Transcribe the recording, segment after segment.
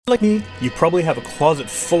Like me, you probably have a closet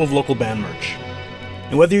full of local band merch.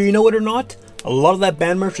 And whether you know it or not, a lot of that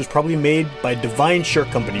band merch was probably made by Divine Shirt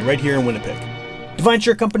Company right here in Winnipeg. Divine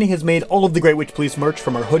Shirt Company has made all of the Great Witch Police merch,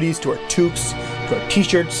 from our hoodies to our toques to our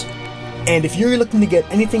t-shirts. And if you're looking to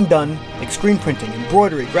get anything done, like screen printing,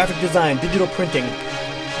 embroidery, graphic design, digital printing,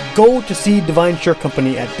 go to see Divine Shirt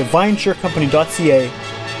Company at divineshirtcompany.ca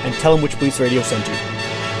and tell them Witch Police Radio sent you.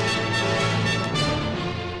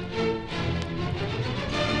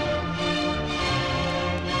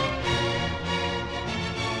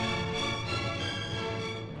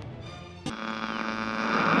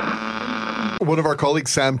 One of our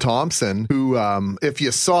colleagues, Sam Thompson, who, if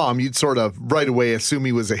you saw him, you'd sort of right away assume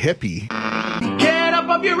he was a hippie. Get up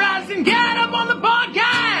off your ass and get up on the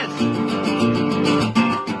podcast!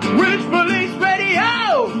 Witch Police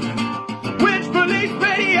Radio! Witch Police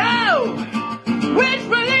Radio! Witch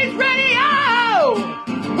Police Radio!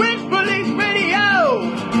 Witch Police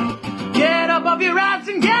Radio! Get up off your ass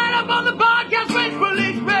and get up on the podcast! Witch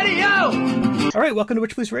Police Radio! All right, welcome to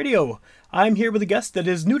Witch Police Radio. I'm here with a guest that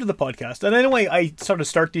is new to the podcast. And I know I sort of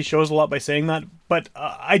start these shows a lot by saying that, but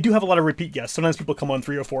I do have a lot of repeat guests. Sometimes people come on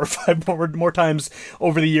 3 or 4 or 5 more times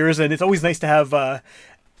over the years, and it's always nice to have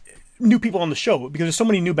new people on the show, because there's so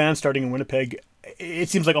many new bands starting in Winnipeg. It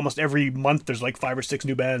seems like almost every month there's like 5 or 6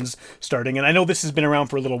 new bands starting, and I know this has been around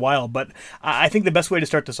for a little while, but I think the best way to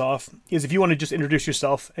start this off is if you want to just introduce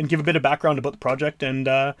yourself and give a bit of background about the project, and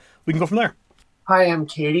we can go from there. Hi, I'm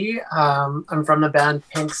Katie. I'm from the band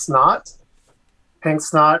Pink Snot. Pink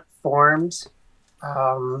Snot formed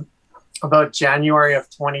about January of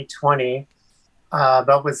 2020,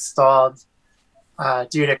 but was stalled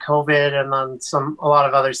due to COVID and then a lot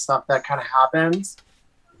of other stuff that kind of happened.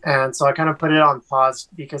 And so I kind of put it on pause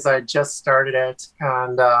because I just started it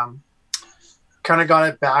and kind of got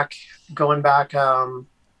it going back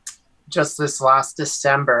just this last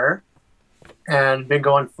December, and been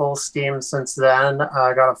going full steam since then.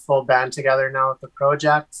 I got a full band together now with the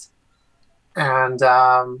project, and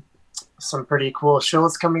some pretty cool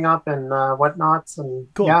shows coming up and whatnot.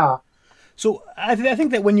 And cool. Yeah. So I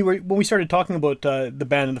think that when we started talking about the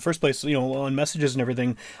band in the first place, on messages and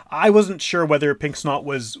everything, I wasn't sure whether Pink Snot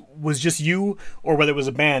was just you or whether it was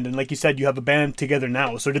a band. And like you said, you have a band together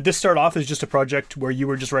now. So did this start off as just a project where you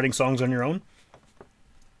were just writing songs on your own?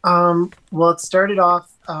 Well, it started off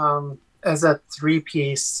as a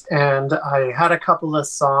 3-piece, and I had a couple of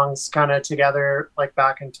songs kind of together like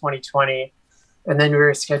back in 2020, and then we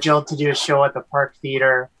were scheduled to do a show at the Park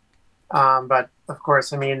Theater, but of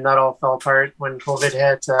course, I mean, that all fell apart when COVID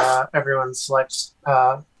hit. Everyone's lives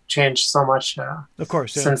changed so much of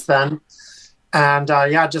course, yeah. Since then, and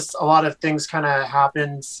just a lot of things kind of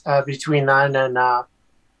happened between then, and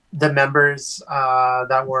the members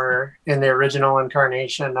that were in the original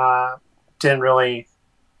incarnation didn't really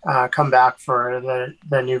come back for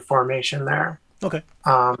the new formation there. Okay.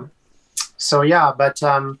 So I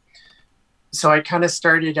kind of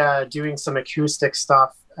started doing some acoustic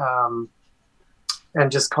stuff and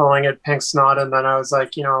just calling it Pink Snot. And then I was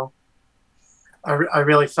like, I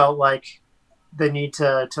really felt like the need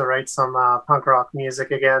to write some punk rock music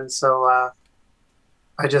again. So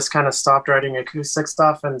I just kind of stopped writing acoustic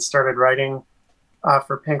stuff and started writing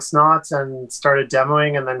for Pink Snot and started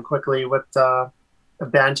demoing, and then quickly with a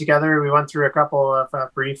band together. We went through a couple of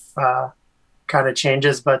brief kind of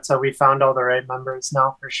changes, but we found all the right members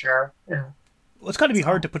now for sure. Yeah. Well, it's got to be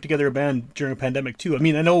hard to put together a band during a pandemic too. I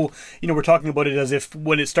mean, I know, we're talking about it as if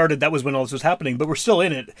when it started, that was when all this was happening, but we're still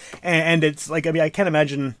in it. And it's like, I mean, I can't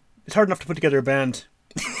imagine, it's hard enough to put together a band,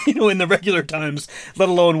 in the regular times, let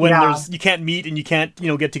alone when you can't meet and you can't,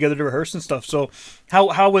 get together to rehearse and stuff. So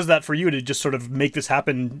how was that for you to just sort of make this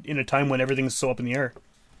happen in a time when everything's so up in the air?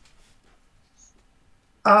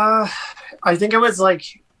 I think it was like,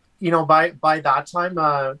 by that time,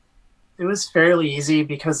 it was fairly easy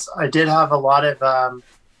because I did have a lot of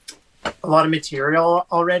material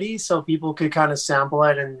already, so people could kind of sample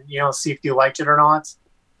it and, see if you liked it or not,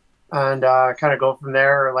 and kind of go from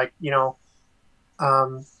there. Or like, the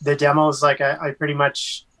demos, like I pretty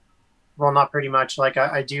much, well, not pretty much, like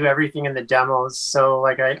I do everything in the demos. So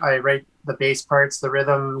like I write the bass parts, the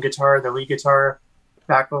rhythm guitar, the lead guitar,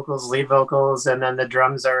 back vocals, lead vocals, and then the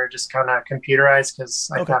drums are just kind of computerized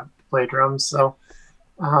because I can't play drums. So,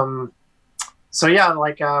 a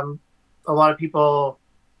lot of people,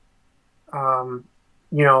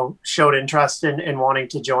 showed interest in wanting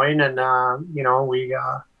to join, and we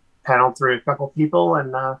paneled through a couple people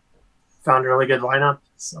and found a really good lineup.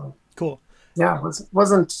 So cool. Yeah, it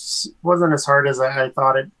wasn't as hard as I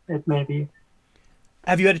thought it may be.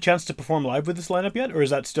 Have you had a chance to perform live with this lineup yet, or is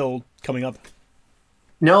that still coming up?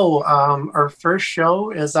 No, our first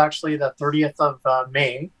show is actually the 30th of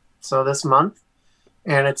May, so this month,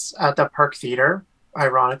 and it's at the Park Theater.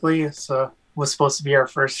 Ironically, it was supposed to be our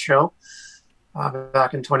first show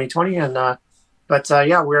back in 2020, and but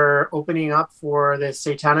yeah, we're opening up for the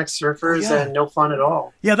Satanic Surfers and No Fun at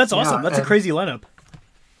All. Yeah, that's awesome. That's a crazy lineup.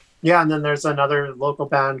 Yeah, and then there's another local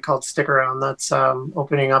band called Stick Around that's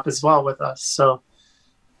opening up as well with us. So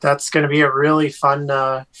that's going to be a really fun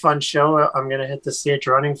show. I'm going to hit the stage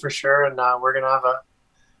running for sure, and we're going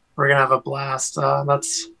to have a blast.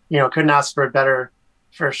 That's couldn't ask for a better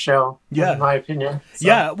first show, in my opinion. So.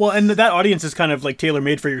 Yeah, well, and that audience is kind of like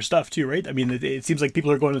tailor-made for your stuff too, right? I mean, it seems like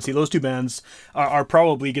people are going to see those two bands are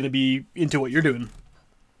probably going to be into what you're doing.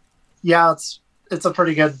 Yeah, it's a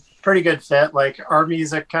pretty good fit. Like, our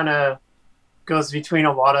music kind of goes between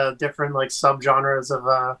a lot of different like subgenres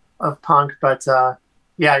of punk, but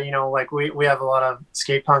yeah, like we have a lot of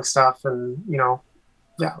skate punk stuff, and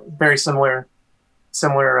very similar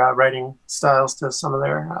writing styles to some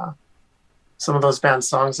of those band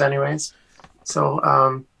songs anyways. So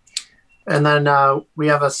and then we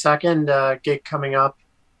have a second gig coming up,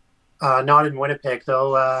 not in Winnipeg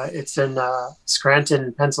though. It's in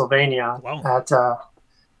Scranton, Pennsylvania. Wow. At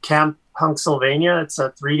Camp Punksylvania. It's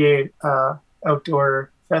a 3-day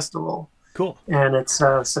outdoor festival. Cool. And it's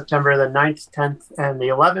September the 9th, 10th, and the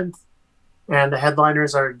 11th. And the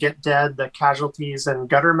headliners are Get Dead, The Casualties, and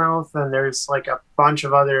Guttermouth. And there's like a bunch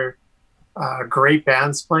of other great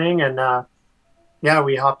bands playing. And yeah,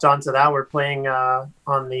 we hopped onto that. We're playing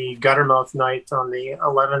on the Guttermouth night on the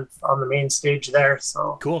 11th on the main stage there.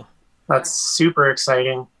 So cool. That's super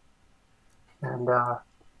exciting. And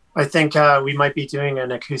I think we might be doing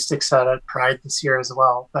an acoustic set at Pride this year as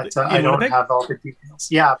well, but I don't have all the details.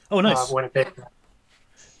 Yeah. Oh, nice. Winnipeg.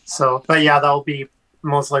 So, but yeah, that'll be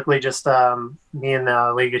most likely just me and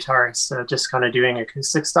the lead guitarist just kind of doing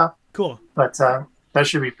acoustic stuff. Cool. But that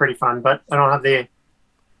should be pretty fun. But I don't have the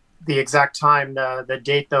exact time. The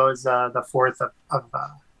date though is the 4th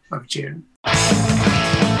of June.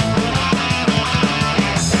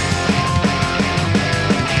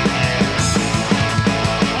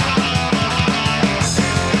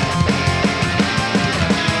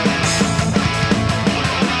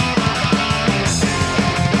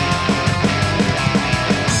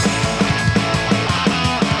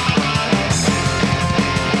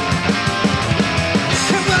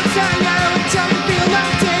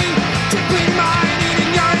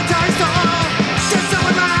 Just so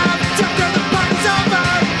in my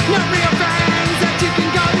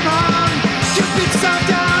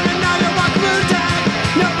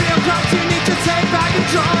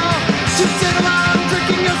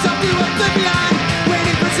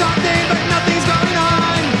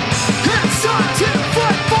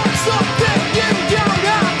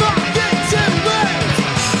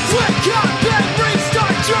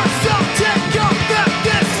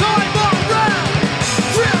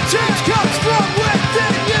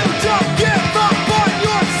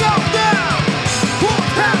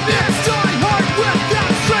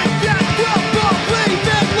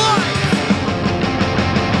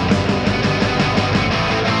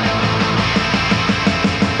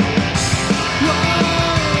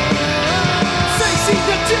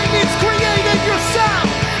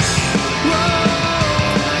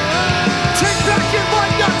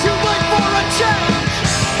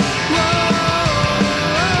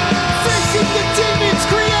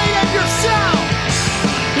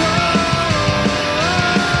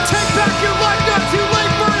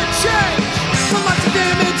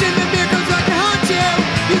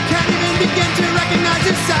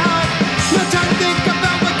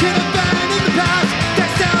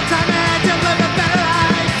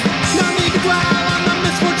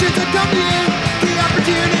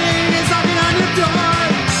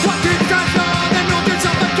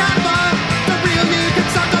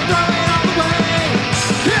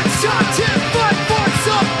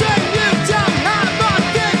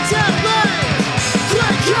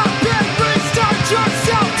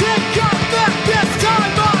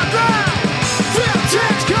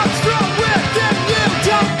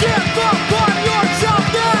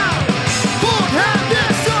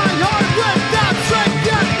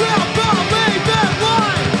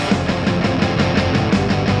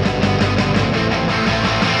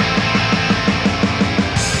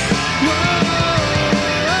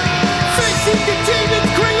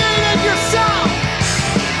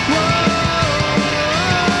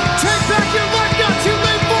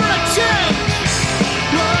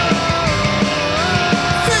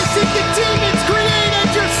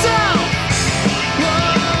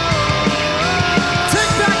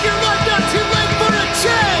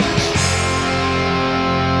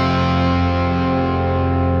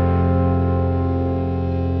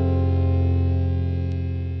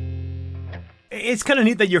It's kind of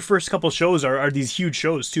neat that your first couple shows are these huge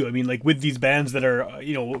shows too. I mean, like with these bands that are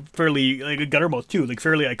fairly like Guttermouth too, like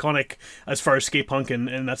fairly iconic as far as skate punk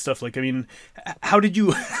and that stuff. Like, I mean, how did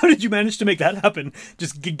you manage to make that happen?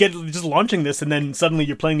 Just just launching this and then suddenly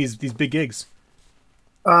you're playing these big gigs.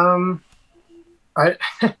 I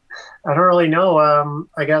I don't really know.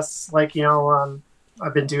 I guess I've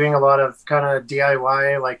been doing a lot of kind of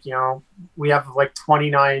DIY. Like we have like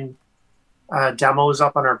 29 demos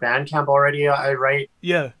up on our Bandcamp already. I write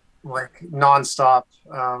like nonstop.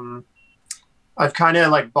 I've kind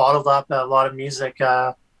of like bottled up a lot of music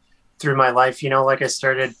through my life. Like I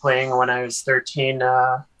started playing when I was 13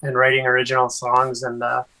 and writing original songs, and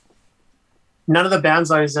none of the bands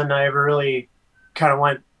I was in I ever really kind of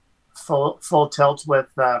went full tilt with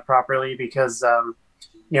properly, because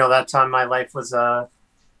that time my life was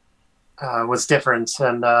different,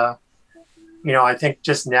 and I think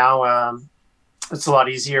just now it's a lot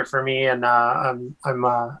easier for me, and I'm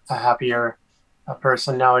a happier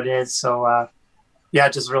person nowadays. So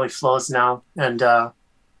it just really flows now, and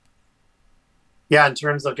in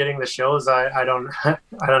terms of getting the shows, I don't I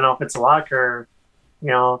don't know if it's luck or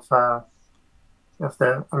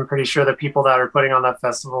I'm pretty sure the people that are putting on that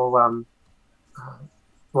festival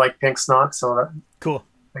like Pink Snot, so that cool.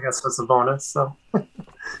 I guess that's a bonus. So,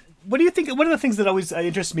 what do you think? One of the things that always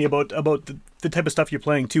interests me about the type of stuff you're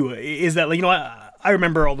playing too is that, like, I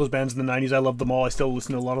remember all those bands in the '90s. I love them all. I still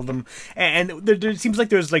listen to a lot of them, and there seems like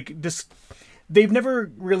there's like this. They've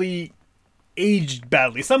never really aged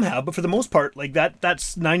badly. Some have, but for the most part, like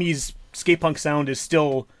that's '90s skate punk sound is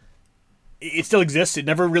still. It still exists. It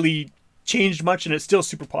never really changed much, and it's still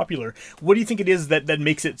super popular. What do you think it is that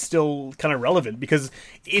makes it still kind of relevant? Because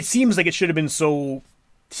it seems like it should have been so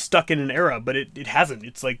stuck in an era, but it hasn't.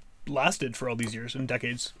 It's like lasted for all these years and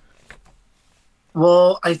decades.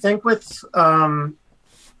 Well, I think with kind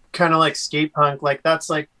of like skate punk, like that's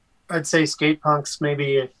like, I'd say skate punk's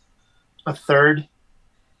maybe a third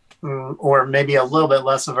or maybe a little bit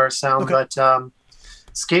less of our sound. Okay. But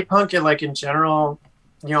skate punk, like in general,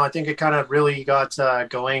 I think it kind of really got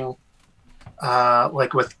going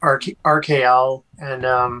like with RKL and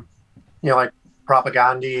like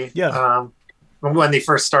Propagandhi. Yeah. When they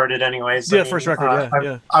first started, anyways. Yeah, first record.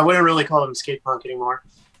 I wouldn't really call them skate punk anymore,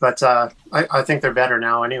 but I think they're better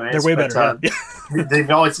now. Anyways, they're way better. They've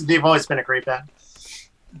always been a great band.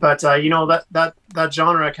 But that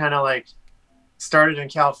genre kind of like started in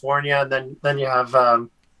California, and then you have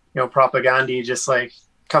Propagandhi just like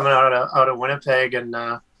coming out of Winnipeg, and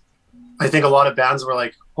I think a lot of bands were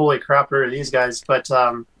like, holy crap, who are these guys? But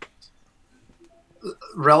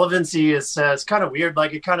relevancy is kind of weird.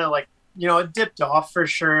 Like it kind of like, it dipped off for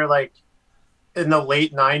sure, like in the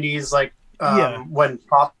late 90s, like when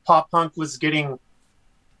pop punk was getting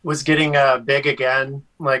big again,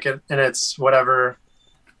 like in its whatever,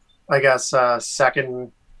 I guess,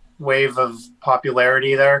 second wave of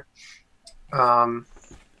popularity there. A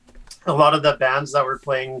lot of the bands that were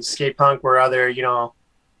playing skate punk were either,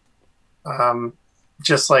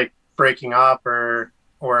 just like breaking up or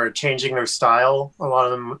changing their style. A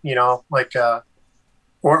lot of them, like,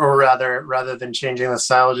 or rather than changing the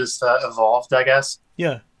style, just evolved, I guess.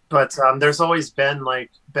 Yeah. But there's always been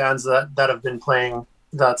like bands that have been playing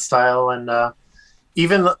that style, and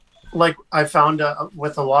even like I found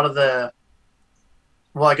with a lot of the,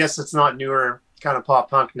 well, I guess it's not newer kind of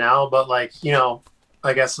pop punk now, but like,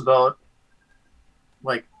 I guess about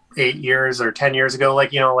like 8 years or 10 years ago,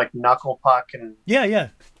 like, like Knuckle Puck and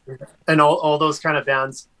and all those kind of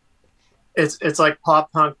bands, it's like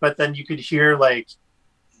pop punk, but then you could hear like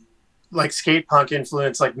skate punk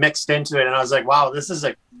influence like mixed into it, and I was like, wow, this is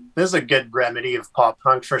a good remedy of pop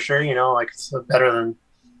punk for sure. Like it's better than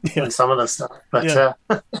some of the stuff. But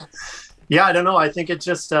I don't know. I think it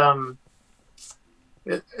just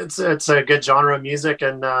it's a good genre of music,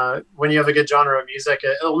 and when you have a good genre of music,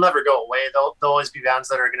 it'll never go away. There'll always be bands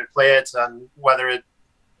that are going to play it, and whether it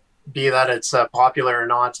be that it's popular or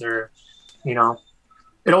not, or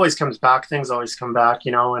it always comes back. Things always come back,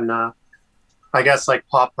 and I guess like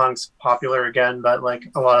pop punk's popular again, but like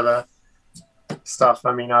a lot of the stuff,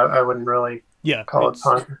 I mean, I wouldn't really call it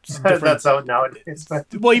punk. That's out nowadays.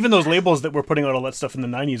 Well, even those labels that were putting out all that stuff in the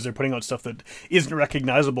 90s, they're putting out stuff that isn't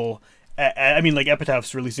recognizable. I mean, like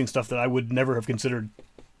Epitaph's releasing stuff that I would never have considered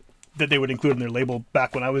that they would include in their label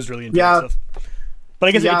back when I was really into that stuff. But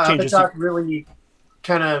I guess it changes. Epitaph really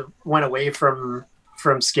kind of went away from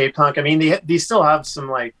skate punk. I mean, they still have some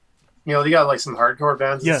like, they got like some hardcore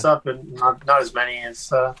bands and stuff, but not as many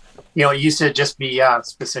as it used to just be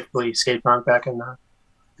specifically skate punk back in the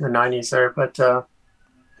 90s there. But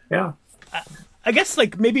I guess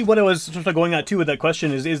like maybe what I was sort of going at too with that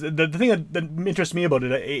question is the thing that interests me about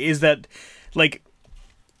it is that like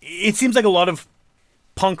it seems like a lot of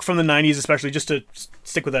punk from the 90s, especially, just to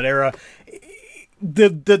stick with that era,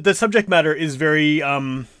 the subject matter is very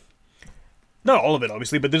not all of it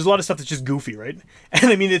obviously, but there's a lot of stuff that's just goofy, right?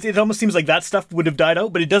 And I mean it almost seems like that stuff would have died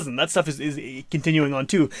out, but it doesn't. That stuff is continuing on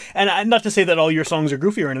too. And not to say that all your songs are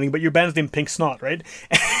goofy or anything, but your band's named Pink Snot, right?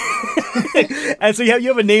 And so you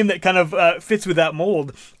have a name that kind of fits with that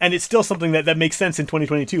mold, and it's still something that makes sense in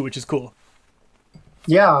 2022, which is cool.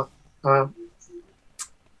 Yeah.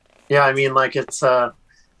 Yeah, I mean, like, it's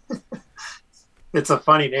it's a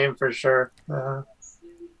funny name for sure.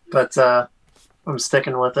 But I'm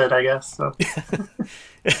sticking with it, I guess. So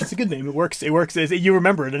it's a good name. It works. You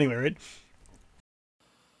remember it anyway, right?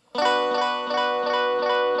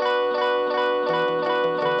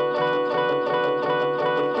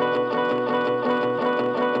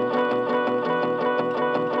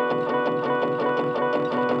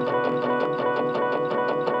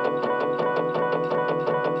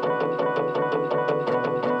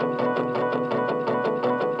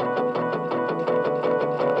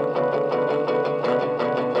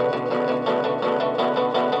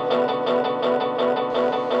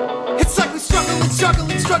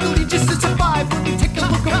 Struggling just to survive. When we take a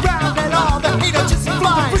look around at all the hate I just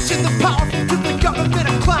fly. From the rich and the powerful to the government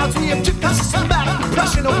of clowns, we have just systematic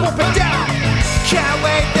repression of whoop it down. Can't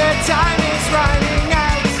wait, the time is running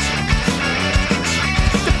out.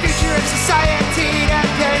 The future of society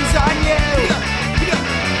depends on you.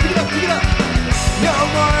 No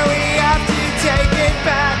more, we have to take it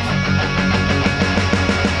back.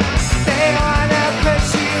 They wanna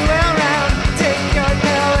push you around, take your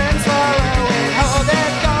pill and swallow it. Hold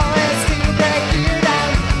it, goal is to break you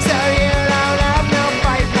down, so you don't have no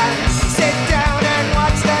fight back. Sit down and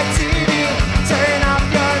watch the TV, turn off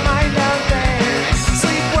your mind out there.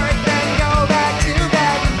 Sleep, work, then go back to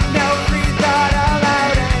bed. No free thought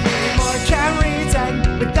allowed anymore. Can't reason,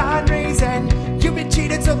 without reason. You've been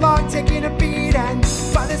cheated so long, taking a beating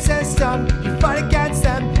by the system. You fight against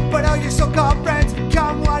them, but all your so-called friends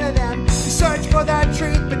become one of them. You search for that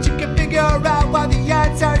truth, but you can figure out why the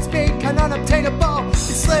answers become unobtainable. It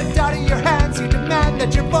slipped out of your hands. You demand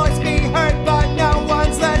that your voice be heard, but no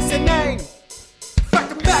one's listening.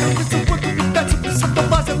 Fact of the matter is the work of defensiveness of the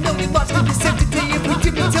laws. A million laws will be sent today if we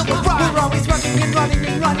didn't tell the right. We're always running and running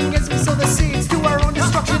and running as we sow the seeds to our own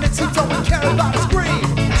destruction. It seems all we care about is greed.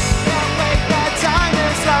 Can't wait, that time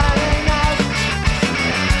is running out.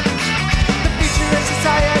 The future of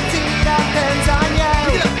society depends on you.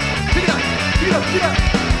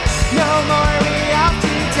 No more, we have to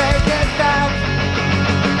take it back.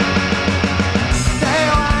 They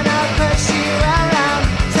wanna push you around,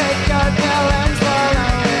 take your pill and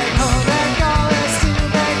swallow it. Hold the goal is to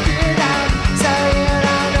break you down, so you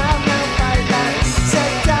don't have no fight back.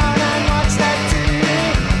 Sit down and watch that TV,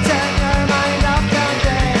 turn your mind off the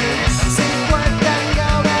day. Sleep, work, then go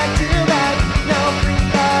back to bed. No free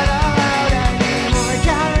thought allowed anymore.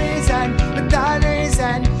 Can't reason, without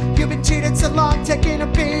reason. You've been cheated so long, taking a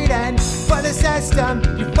beating by the system.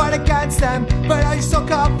 You fight against them, but all your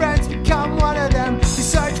so-called friends become one of them. You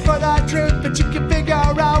search for the truth, but you can figure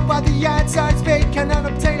out why the answers become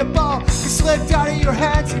unobtainable. You slipped out of your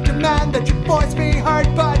hands. You demand that your voice be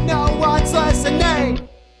heard, but no one's listening.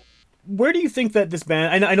 Where do you think that this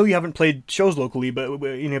band? I know you haven't played shows locally, but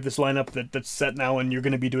you have this lineup that's set now, and you're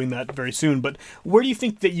going to be doing that very soon. But where do you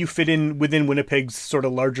think that you fit in within Winnipeg's sort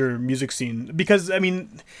of larger music scene? Because I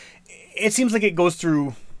mean, it seems like it goes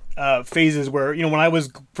through phases where, when I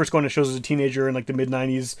was first going to shows as a teenager in like the mid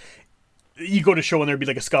 90s, you go to show and there'd be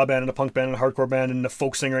like a ska band and a punk band and a hardcore band and a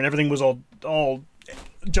folk singer, and everything was all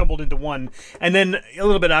jumbled into one. And then a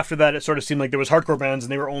little bit after that, it sort of seemed like there was hardcore bands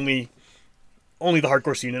and they were only the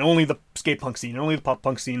hardcore scene and only the skate punk scene and only the pop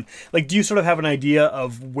punk scene. Like, do you sort of have an idea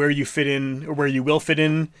of where you fit in or where you will fit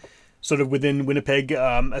in sort of within Winnipeg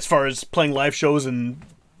as far as playing live shows and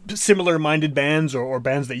similar minded bands or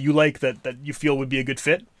bands that you like that you feel would be a good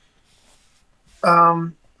fit?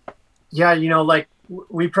 Yeah, like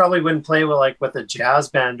we probably wouldn't play with a jazz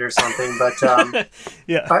band or something, but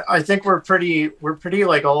yeah, I think we're pretty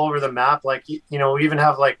like all over the map. Like, we even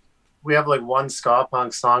have we have one ska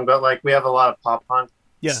punk song, but we have a lot of pop punk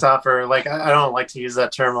stuff, or I don't like to use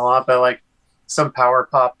that term a lot, but some power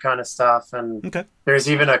pop kind of stuff. And okay, there's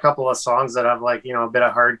even a couple of songs that have a bit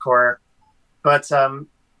of hardcore, but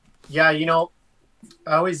yeah,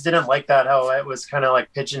 I always didn't like that, how it was kind of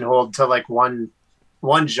pigeonholed to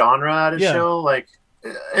one genre at a show.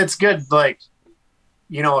 It's good,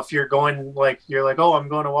 if you're going you're oh, I'm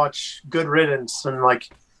going to watch Good Riddance, and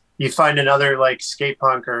you find another skate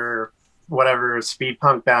punk or whatever speed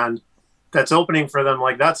punk band that's opening for them,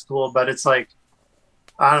 like that's cool. But it's like,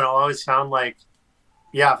 I don't know, I always found like,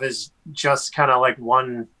 yeah, if it's just kind of like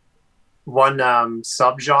one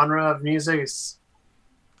subgenre of music, it's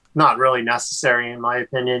not really necessary in my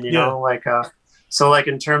opinion, you know, like so like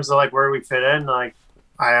in terms of like where we fit in, like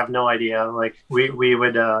I have no idea. Like we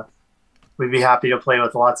would we'd be happy to play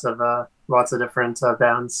with lots of different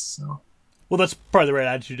bands. So. Well, that's probably the right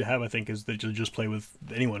attitude to have, I think, is that you'll just play with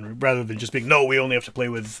anyone rather than just being, no, we only have to play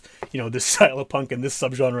with, you know, this style of punk and this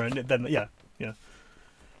subgenre. And then, yeah.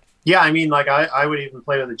 Yeah, I mean, like, I would even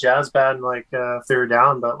play with a jazz band, like, if they were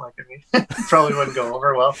down, but, like, I mean, probably wouldn't go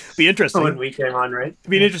over well. Be interesting. When we came on, right? It'd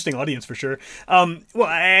be an interesting audience, for sure. Well,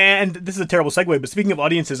 and this is a terrible segue, but speaking of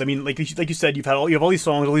audiences, I mean, like you said, you have all these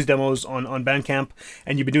songs, all these demos on Bandcamp,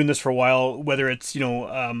 and you've been doing this for a while, whether it's, you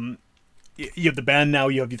know, you have the band now,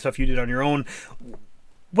 you have the stuff you did on your own.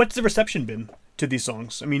 What's the reception been to these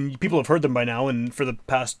songs? I mean, people have heard them by now, and for the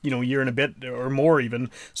past, you know, year and a bit or more even.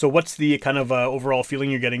 So what's the kind of overall feeling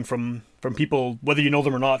you're getting from people, whether you know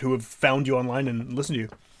them or not, who have found you online and listened to you?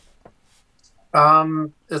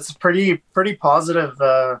 It's pretty positive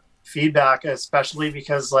feedback, especially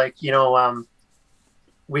because, like, you know,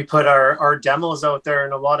 we put our demos out there,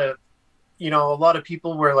 and a lot of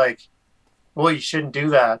people were like, well, you shouldn't do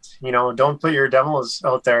that. You know, don't put your demos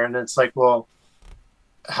out there. And it's like, well,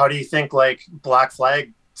 how do you think like Black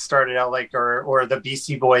Flag started out, like, or the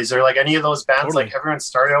Beastie Boys, or like any of those bands? Totally. Like everyone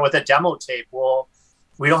started out with a demo tape. Well,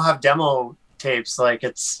 we don't have demo tapes. Like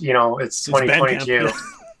it's, you know, it's 2022.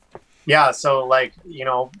 Yeah. So like, you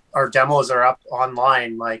know, our demos are up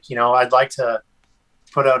online. Like, you know, I'd like to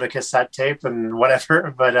put out a cassette tape and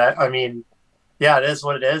whatever, but I mean, yeah, it is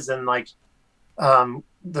what it is. And like,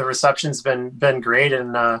 the reception's been great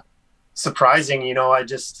and surprising. You know, I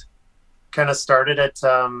just kind of started it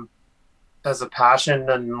as a passion,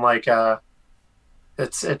 and like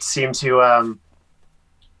it seemed to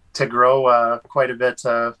grow quite a bit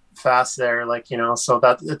fast there. Like, you know, so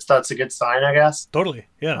that's a good sign, I guess. Totally,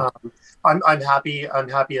 yeah. I'm happy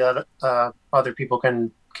that other people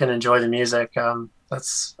can enjoy the music.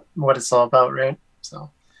 That's what it's all about, right?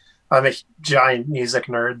 So I'm a giant music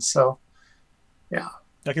nerd, so yeah.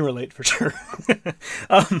 I can relate for sure.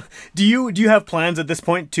 Do you have plans at this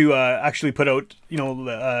point to actually put out, you know,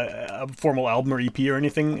 a formal album or EP or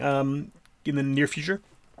anything in the near future?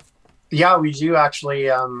 Yeah, we do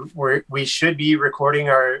actually. We should be recording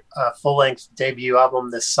our full-length debut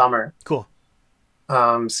album this summer. Cool.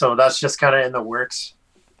 So that's just kind of in the works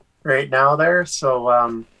right now there. So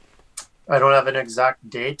I don't have an exact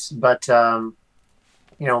date, but you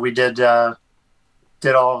know, we did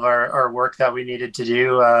all of our work that we needed to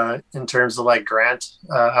do in terms of like grant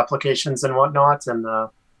applications and whatnot, and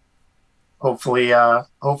hopefully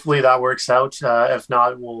that works out. If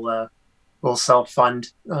not, we'll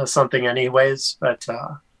self-fund something anyways. But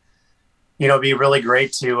you know, it'd be really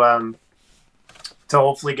great to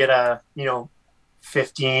hopefully get a, you know,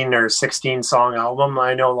 15 or 16 song album.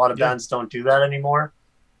 I know a lot of bands don't do that anymore,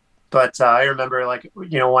 but I remember, like,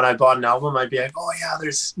 you know, when I bought an album, I'd be like, oh yeah,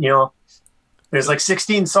 there's like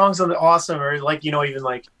 16 songs on the awesome, or like, you know, even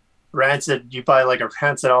like Rancid, you buy like a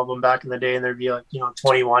Rancid album back in the day and there'd be like, you know,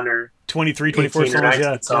 21 or 23, 24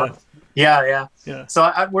 songs. Yeah.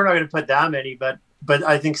 So we're not going to put that many, but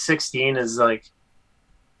I think 16 is like,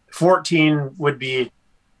 14 would be,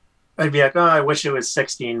 I'd be like, oh, I wish it was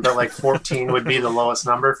 16, but like 14 would be the lowest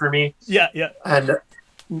number for me. Yeah. And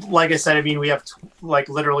like I said, I mean, we have like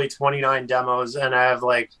literally 29 demos, and I have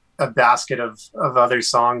like a basket of other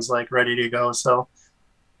songs like ready to go. So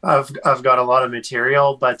I've got a lot of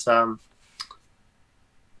material, but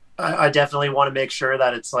I definitely want to make sure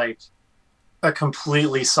that it's like a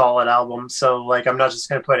completely solid album. So like, I'm not just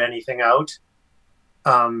going to put anything out.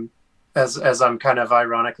 As I'm kind of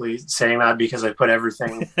ironically saying that because I put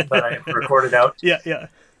everything that I recorded out. Yeah.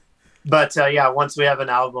 But once we have an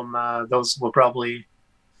album, those will probably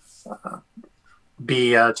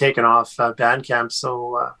be taken off Bandcamp.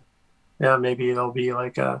 So maybe they'll be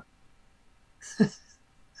like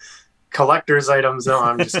collector's items. No,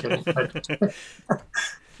 I'm just kidding.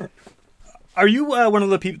 Are you one of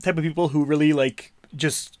the type of people who really like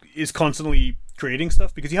just is constantly creating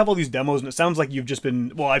stuff? Because you have all these demos, and it sounds like you've just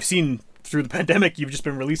been, well, I've seen through the pandemic, you've just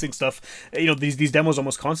been releasing stuff, you know, these demos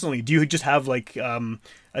almost constantly. Do you just have like a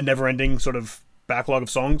never-ending sort of backlog of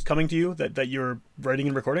songs coming to you that you're writing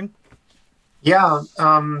and recording? Yeah.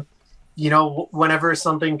 You know, whenever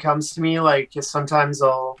something comes to me, like sometimes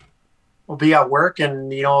I'll be at work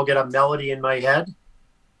and, you know, I'll get a melody in my head,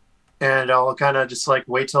 and I'll kind of just like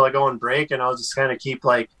wait till I go and break, and I'll just kind of keep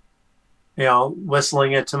like, you know,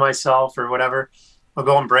 whistling it to myself or whatever. I'll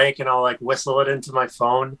go on break and I'll like whistle it into my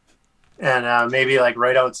phone and maybe like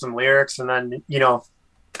write out some lyrics, and then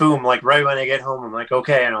boom, like right when I get home, I'm like,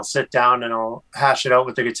 okay, and I'll sit down and I'll hash it out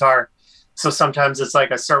with the guitar. So sometimes it's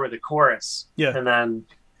like I start with the chorus, and then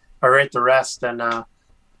I write the rest, and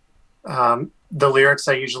the lyrics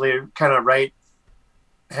I usually kind of write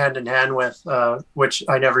hand in hand with, which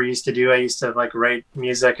I never used to do. I used to like write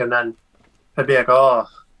music and then I'd be like, oh,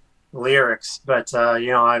 lyrics, but I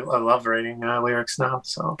love writing lyrics now.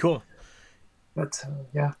 So cool. But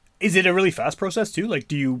yeah. Is it a really fast process too? Like,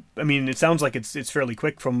 it sounds like it's fairly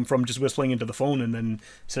quick from just whistling into the phone and then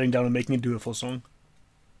sitting down and making it do a full song.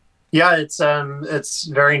 Yeah, it's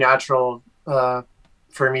very natural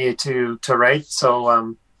for me to write.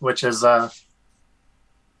 So which is a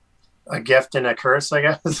gift and a curse, I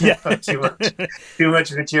guess. Yeah. too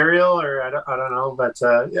much material, or I don't know, but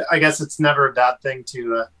I guess it's never a bad thing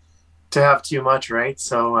to have too much, right?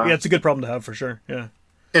 So yeah, it's a good problem to have for sure. Yeah,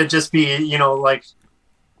 it'd just be like,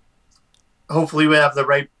 hopefully we have the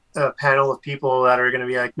right panel of people that are going to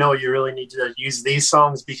be like, no, you really need to use these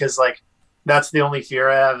songs, because like that's the only fear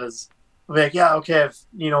I have is like, yeah, okay, if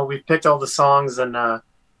we've picked all the songs and the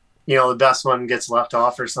best one gets left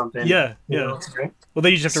off or something. Yeah. Right? Well,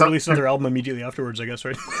 then you just have to release another album immediately afterwards, I guess,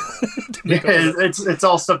 right? Yeah, it's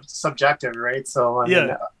all subjective, right? So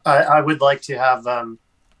I would like to have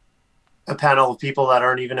a panel of people that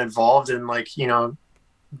aren't even involved and like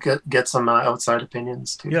get some outside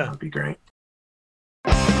opinions too. Yeah, that'd be great.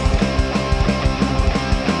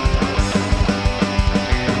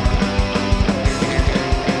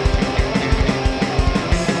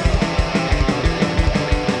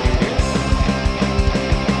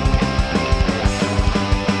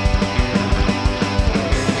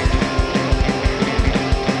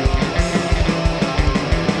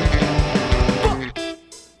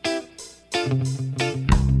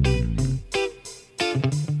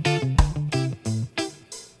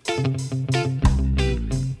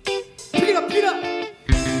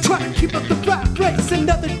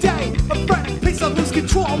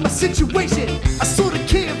 Situation. I sort of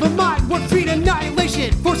kid of a mind, one feet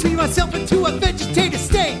annihilation. Force me myself into a vegetative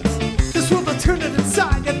state. This world will turn it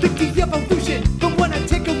inside and think the evolution. But when I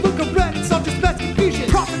take a look around, it's all just mass confusion.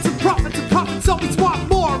 Prophets and prophets and prophets always want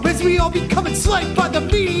more, as we all become enslaved by the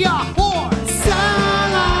media whore.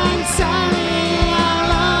 Silent,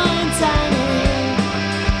 silent, silent.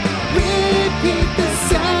 Repeat the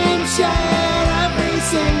same shit every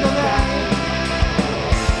single day.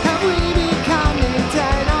 Have we become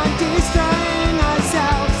intent on destroying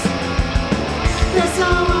ourselves? There's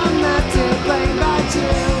no one left to blame but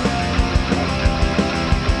you.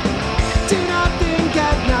 Do nothing,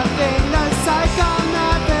 get nothing, the cycle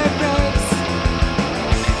never breaks.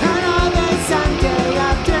 Another Sunday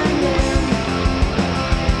afternoon.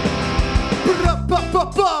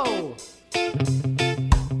 Ba-da-ba-ba-bo!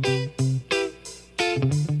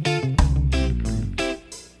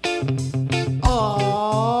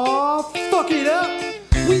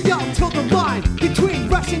 Between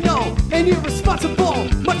rational and irresponsible,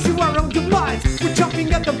 much to our own demise. We're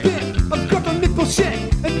jumping at the bit of government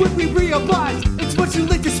bullshit, and when we realize it's much too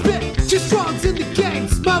late to spit, just strong's in the game,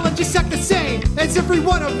 smile and just act the same as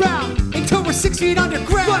everyone around, until we're 6 feet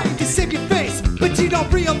underground, fighting to save your face, but you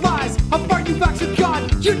don't realize how far you've actually gone.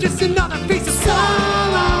 You're just another face of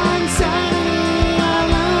silence,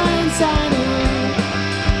 silence, silence.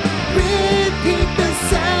 Repeat the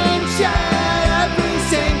same shit every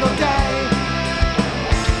single day.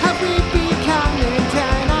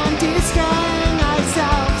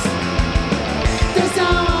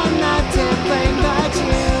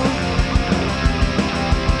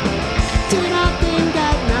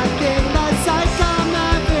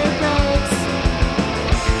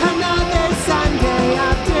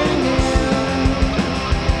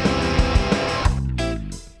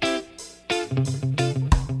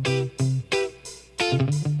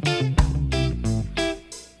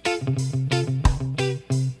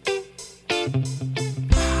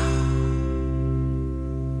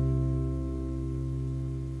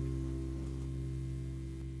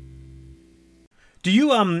 Do you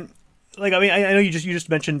like? I mean, I know you just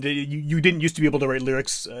mentioned that you didn't used to be able to write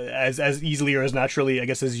lyrics as easily or as naturally, I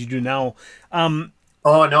guess, as you do now. Oh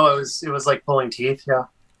no, it was like pulling teeth. Yeah.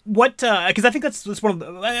 What? Because I think that's one of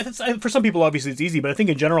the, for some people obviously it's easy, but I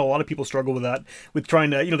think in general a lot of people struggle with that, with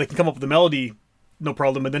trying to they can come up with a melody, no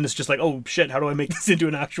problem, and then it's just like, oh shit, how do I make this into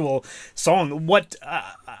an actual song? What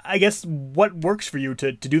I guess what works for you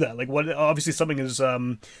to do that? Like, what? Obviously something is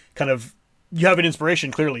kind of, you have an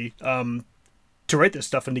inspiration clearly. to write this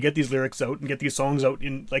stuff and to get these lyrics out and get these songs out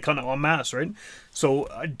in like kind of en masse, right? So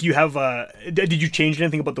do you have did you change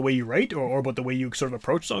anything about the way you write or about the way you sort of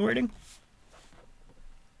approach songwriting?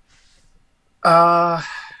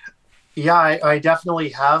 Yeah, I definitely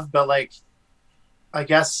have, but like, I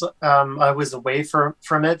guess I was away from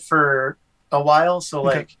it for a while, so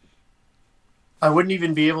Okay. like, I wouldn't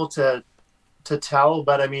even be able to tell.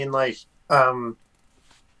 But I mean, like, I'm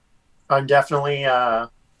definitely a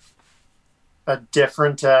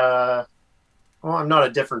different. Well, I'm not a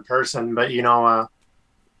different person, but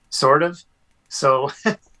sort of. So,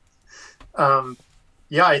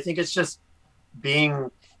 yeah, I think it's just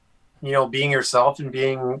being being yourself and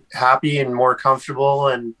being happy and more comfortable,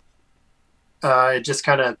 and it just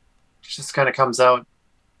kind of comes out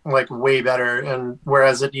like way better. And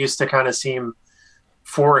whereas it used to kind of seem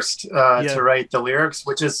forced Yeah. to write the lyrics,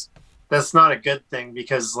 that's not a good thing,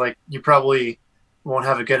 because like you probably won't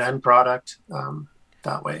have a good end product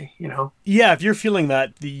that way. Yeah, if you're feeling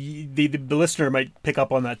that, the listener might pick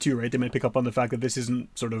up on that too, right? They might pick up on the fact that this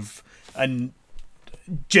isn't sort of a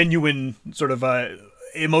genuine sort of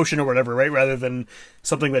emotion or whatever, right? Rather than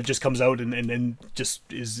something that just comes out and just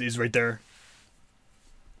is right there.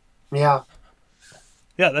 Yeah.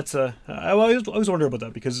 Yeah, that's I always wonder about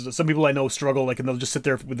that, because some people I know struggle, like, and they'll just sit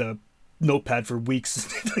there with a notepad for weeks,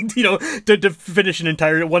 to finish an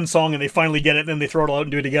entire one song, and they finally get it, and then they throw it all out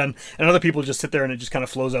and do it again. And other people just sit there and it just kind of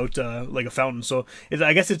flows out like a fountain. So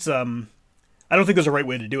I guess it's I don't think there's a right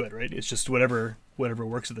way to do it, right? It's just whatever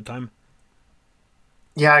works at the time.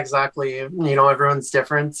 Yeah, exactly. Everyone's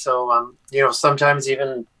different. So, sometimes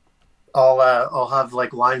even I'll have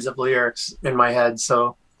like lines of lyrics in my head.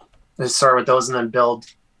 So I start with those and then build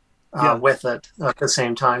Yeah. with it at the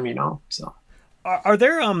same time, so. Are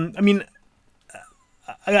there I mean,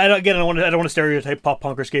 I don't want to stereotype pop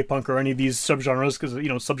punk or skate punk or any of these subgenres, because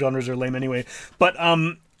subgenres are lame anyway. But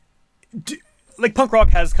like punk rock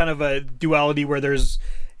has kind of a duality where there's,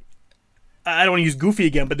 I don't want to use goofy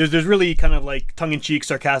again, but there's really kind of like tongue-in-cheek,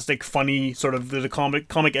 sarcastic, funny, sort of, there's a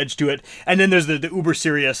comic edge to it, and then there's the uber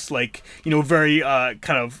serious, like, very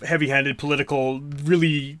kind of heavy-handed, political,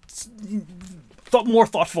 really more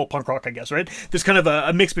thoughtful punk rock, I guess, right? There's kind of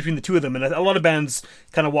a mix between the two of them, and a lot of bands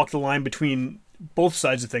kind of walk the line between both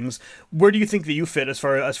sides of things. Where do you think that you fit as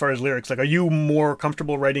far as lyrics? Like, are you more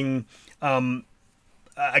comfortable writing,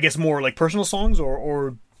 I guess, more like personal songs,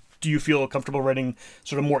 or do you feel comfortable writing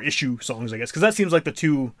sort of more issue songs, I guess? Because that seems like the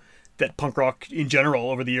two that punk rock in general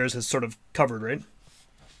over the years has sort of covered, right?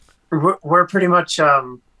 We're pretty much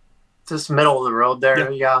just middle of the road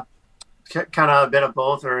there. Yeah. Kind of a bit of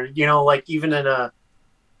both, or like even in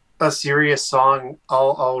a serious song,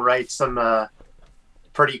 I'll write some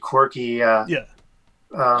pretty quirky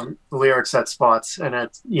lyrics at spots, and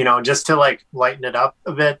it's just to like lighten it up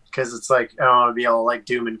a bit, because it's like I don't want to be all like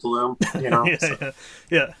doom and gloom,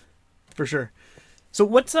 yeah, for sure. So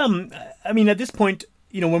what's I mean, at this point,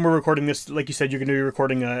 when we're recording this, like you said, you're going to be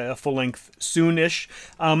recording a full length soon-ish.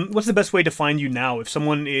 What's the best way to find you now if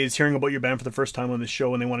someone is hearing about your band for the first time on this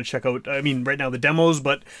show and they want to check out, I mean, right now the demos,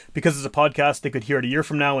 but because it's a podcast, they could hear it a year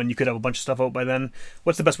from now and you could have a bunch of stuff out by then.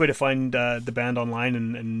 What's the best way to find the band online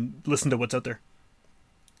and listen to what's out there?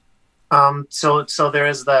 So there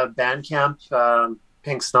is the Bandcamp,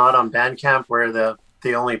 Pink Snot on Bandcamp, where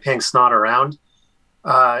the only Pink Snot around.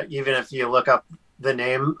 Even if you look up the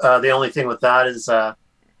name, the only thing with that is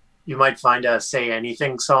you might find a Say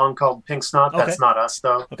Anything song called Pink Snot. Okay. That's not us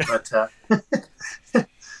though. Okay.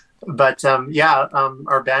 But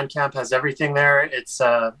our Bandcamp has everything there. It's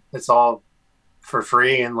all for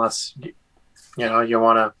free, unless you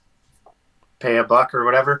want to pay $1 or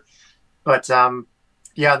whatever. But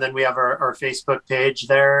yeah, then we have our Facebook page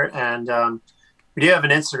there, and we do have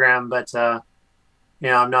an Instagram, but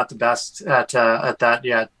I'm not the best at that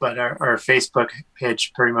yet. But our Facebook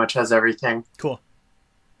page pretty much has everything. Cool.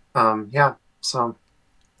 Yeah. So.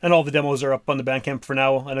 And all the demos are up on the Bandcamp for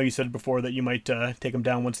now. I know you said before that you might take them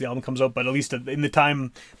down once the album comes out, but at least in the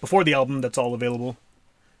time before the album, that's all available.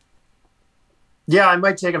 Yeah, I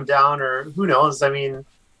might take them down, or who knows? I mean,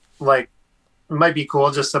 like, it might be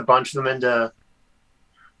cool just to bunch them into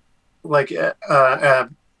like a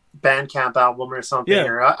Bandcamp album or something. Yeah.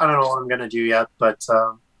 Or I don't know what I'm gonna do yet, but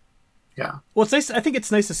yeah. Well, it's nice. I think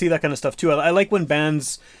it's nice to see that kind of stuff too. I like when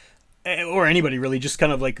bands or anybody really just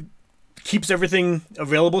kind of like keeps everything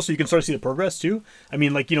available so you can sort of see the progress too. I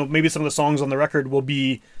mean, like, maybe some of the songs on the record will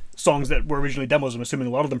be songs that were originally demos. I'm assuming a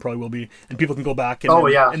lot of them probably will be, and people can go back and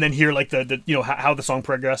and then hear like the how the song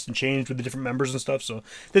progressed and changed with the different members and stuff. So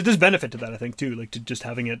there's benefit to that, I think, too, like to just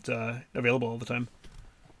having it available all the time.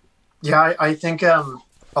 Yeah, I think a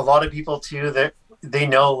lot of people too, that they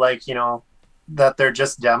know, like, that they're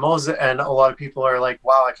just demos, and a lot of people are like,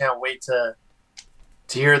 wow, I can't wait to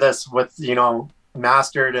hear this with, you know,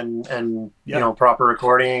 mastered and Yeah. you know, proper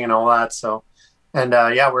recording and all that. So, and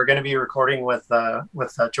yeah, we're going to be recording with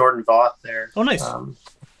Jordan Voth there. Oh, nice.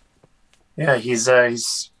 Yeah, he's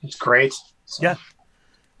great. So, Yeah.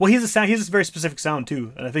 Well, he has a very specific sound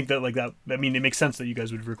too, and I think that like that. I mean, it makes sense that you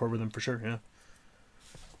guys would record with him for sure. Yeah.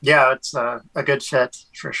 yeah, it's a good fit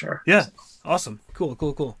for sure. Yeah. Awesome.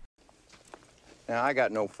 Cool. Now, I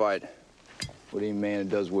got no fight with any man that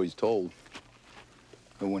does what he's told.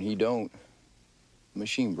 But when he don't, the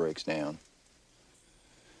machine breaks down.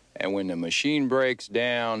 And when the machine breaks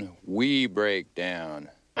down, we break down.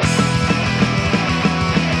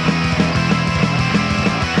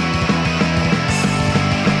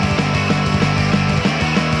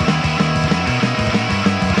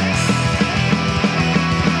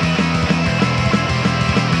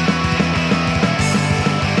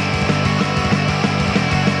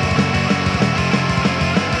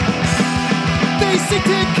 They seek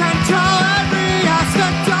to control every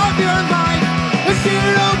aspect of your life. If you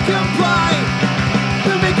don't comply,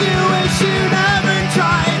 they'll make you wish you never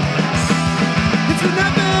tried. It's been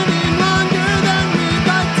happening longer than we'd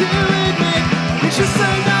like to admit. It's just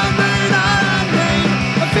a number, not a name.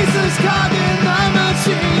 A faceless cog in the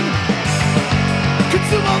machine.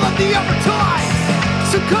 Consume all of the advertised.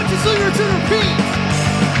 Subconsciously you're to repeat.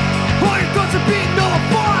 All your thoughts are being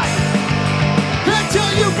nullified. Until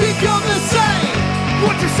you become the same.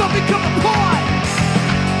 Watch yourself become a pawn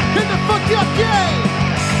in the fucked up game.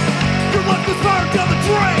 Your life goes far down the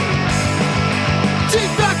drain. De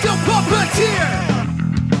facto puppeteer.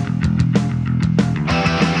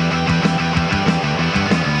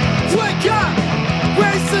 Wake up,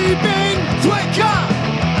 we're sleeping. Wake up,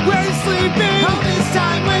 we're sleeping. All this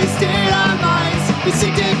time wasted on lies. We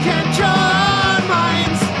seek to control our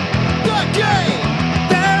minds. The game,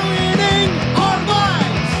 they're winning our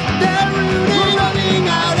lives. They're rooting. We're running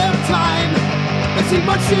out of time. Let's see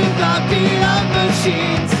much to the beat of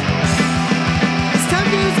machines. It's time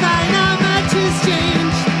to sign a matches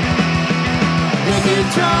change. They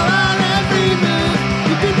control our every move.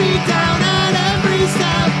 We've been beat down at every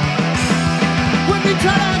step. When we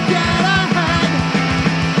try to get ahead,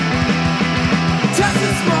 tax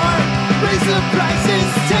us more, raise the prices,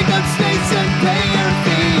 take up space and pay your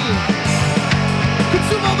fee.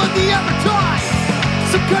 Consume all of the advertised.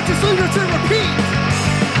 Subconsciously return repeat.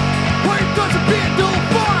 All your thoughts are being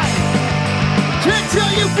nullified. Until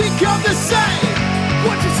you become the same.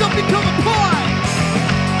 Watch yourself become a pawn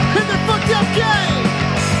in their fucked up game.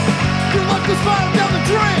 Your life goes far down the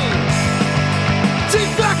drain. De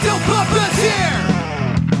facto puppeteer.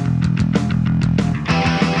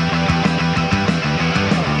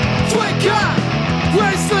 Wake up,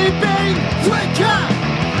 we're sleeping. Wake up,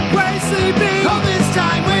 we're sleeping. All this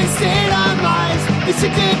time wasted on lies. They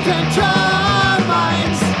seek to control our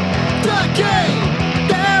minds. The game,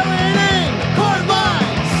 they're winning our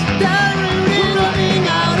lives. They're rooting. We're running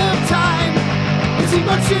out of time. It's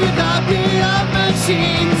much to the beat of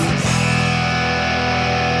machines.